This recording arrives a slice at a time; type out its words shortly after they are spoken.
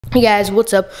Hey guys,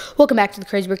 what's up? Welcome back to the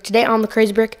Crazy Brick. Today on the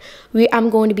Crazy Brick, I'm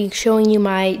going to be showing you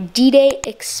my D-Day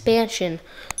expansion.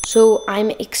 So I'm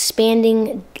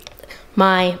expanding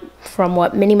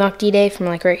from Mini Mock D-Day, from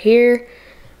like right here.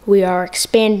 We are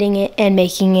expanding it and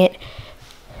making it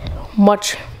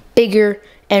much bigger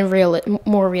and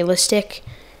more realistic.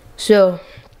 So,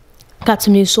 got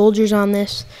some new soldiers on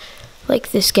this,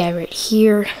 like this guy right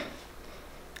here.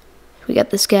 We got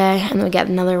this guy, and then we got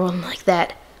another one like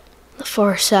that. The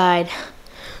far side.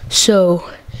 So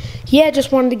yeah,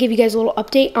 just wanted to give you guys a little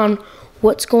update on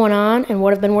what's going on and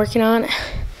what I've been working on.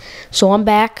 So I'm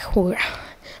back. I'll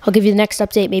give you the next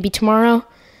update maybe tomorrow.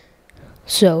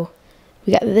 So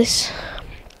we got this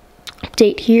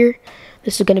update here.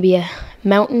 This is going to be a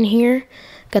mountain here.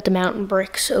 Got the mountain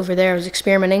bricks over there. I was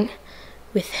experimenting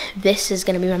with this. Is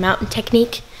going to be my mountain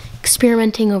technique.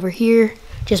 Experimenting over here.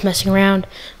 Just messing around.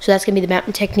 So that's going to be the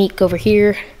mountain technique over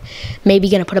here. Maybe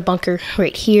going to put a bunker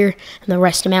right here and the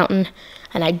rest of the mountain.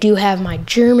 And I do have my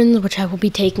Germans, which I will be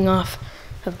taking off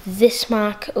of this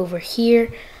mock over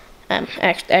here.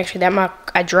 Actually, that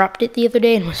mock, I dropped it the other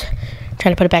day and was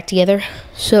trying to put it back together.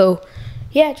 So,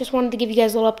 yeah, just wanted to give you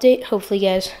guys a little update. Hopefully you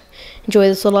guys enjoy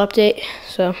this little update.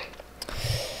 So,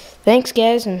 thanks,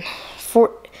 guys. And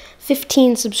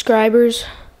 15 subscribers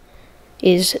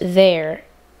is there.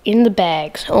 In the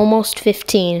bags, almost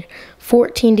 15,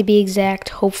 14 to be exact.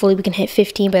 Hopefully we can hit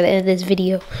 15 by the end of this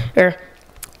video, or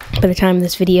by the time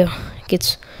this video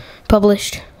gets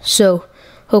published. So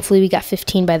hopefully we got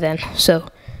 15 by then. So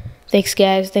thanks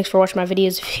guys, thanks for watching my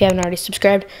videos. If you haven't already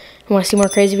subscribed and want to see more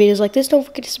crazy videos like this, don't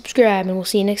forget to subscribe, and we'll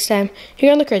see you next time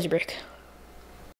here on the Crazy Brick.